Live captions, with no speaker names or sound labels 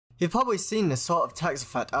You've probably seen this sort of text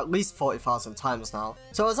effect at least 40,000 times now,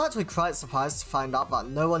 so I was actually quite surprised to find out that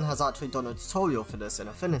no one has actually done a tutorial for this in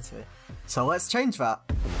Affinity. So let's change that.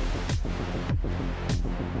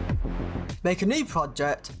 Make a new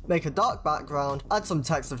project, make a dark background, add some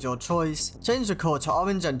text of your choice, change the colour to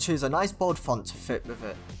orange and choose a nice bold font to fit with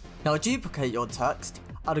it. Now duplicate your text,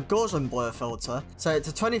 add a Gaussian blur filter, set it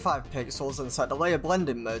to 25 pixels and set the layer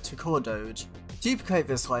blending mode to colour doge. Duplicate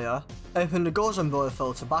this layer, open the Gaussian blur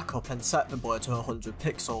filter back up and set the blur to 100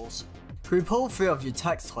 pixels. Group all three of your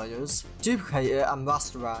text layers, duplicate it and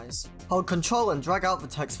rasterize. Hold Ctrl and drag out the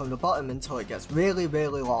text from the bottom until it gets really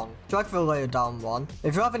long. Drag the layer down one.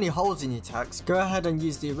 If you have any holes in your text, go ahead and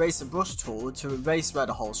use the eraser brush tool to erase where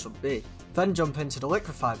the holes should be. Then jump into the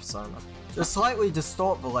liquify persona. Just slightly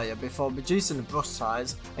distort the layer before reducing the brush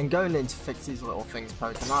size and going in to fix these little things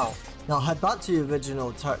poking out. Now head back to your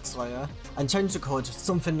original text layer and change the colour to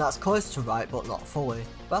something that's close to right but not fully.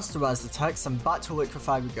 Rasterize the text and back to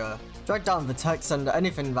liquify we go. Drag down the text and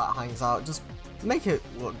anything that hangs out, just make it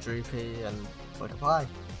look droopy and click apply.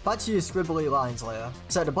 Back to your scribbly lines layer,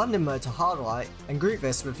 set the blending mode to hard light and group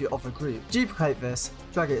this with your other group. Duplicate this,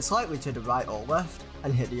 drag it slightly to the right or left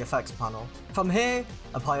and hit the effects panel. From here,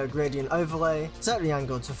 apply a gradient overlay, set the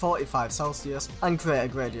angle to 45 Celsius and create a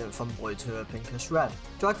gradient from blue to a pinkish red.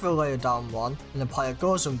 Drag the layer down one and apply a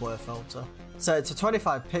Gaussian blur filter. Set it to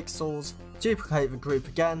 25 pixels, duplicate the group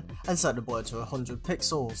again and set the blur to 100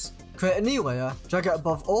 pixels. Create a new layer, drag it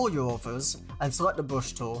above all your others and select the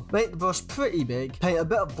brush tool. Make the brush pretty big, paint a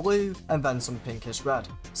bit of blue and then some pinkish red.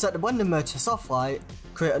 Set the blending mode to soft light,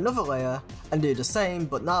 create another layer and do the same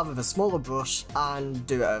but now with a smaller brush and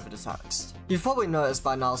do it over the text. You've probably noticed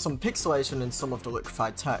by now some pixelation in some of the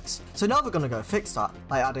liquefied text, so now we're going to go fix that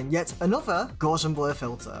by adding yet another Gaussian blur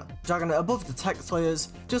filter. Dragging it above the text layers,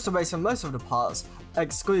 just erasing most of the parts,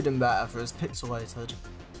 excluding wherever is pixelated.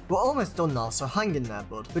 We're almost done now, so hang in there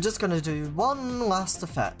bud. We're just going to do one last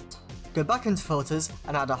effect. Go back into filters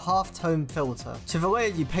and add a half-tone filter to the layer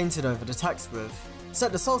you painted over the text with.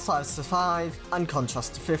 Set the source size to 5 and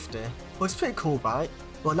contrast to 50. Looks pretty cool, right?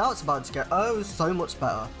 Well, now it's about to get oh so much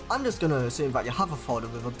better. I'm just going to assume that you have a folder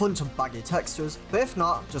with a bunch of baggy textures, but if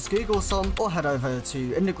not, just Google some or head over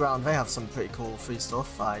to In The Ground. They have some pretty cool free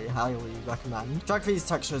stuff I highly recommend. Drag these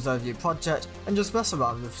textures over your project and just mess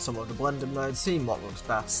around with some of the blending modes, seeing what looks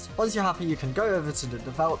best. Once you're happy, you can go over to the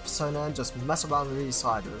develop persona and just mess around with these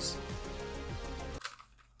sliders.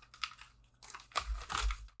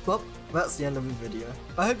 Well, that's the end of the video.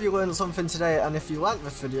 I hope you learned something today, and if you liked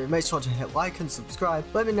this video, make sure to hit like and subscribe.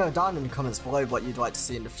 Let me know down in the comments below what you'd like to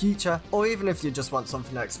see in the future, or even if you just want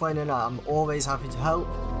something explaining, I'm always happy to help.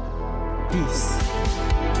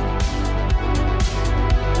 Peace.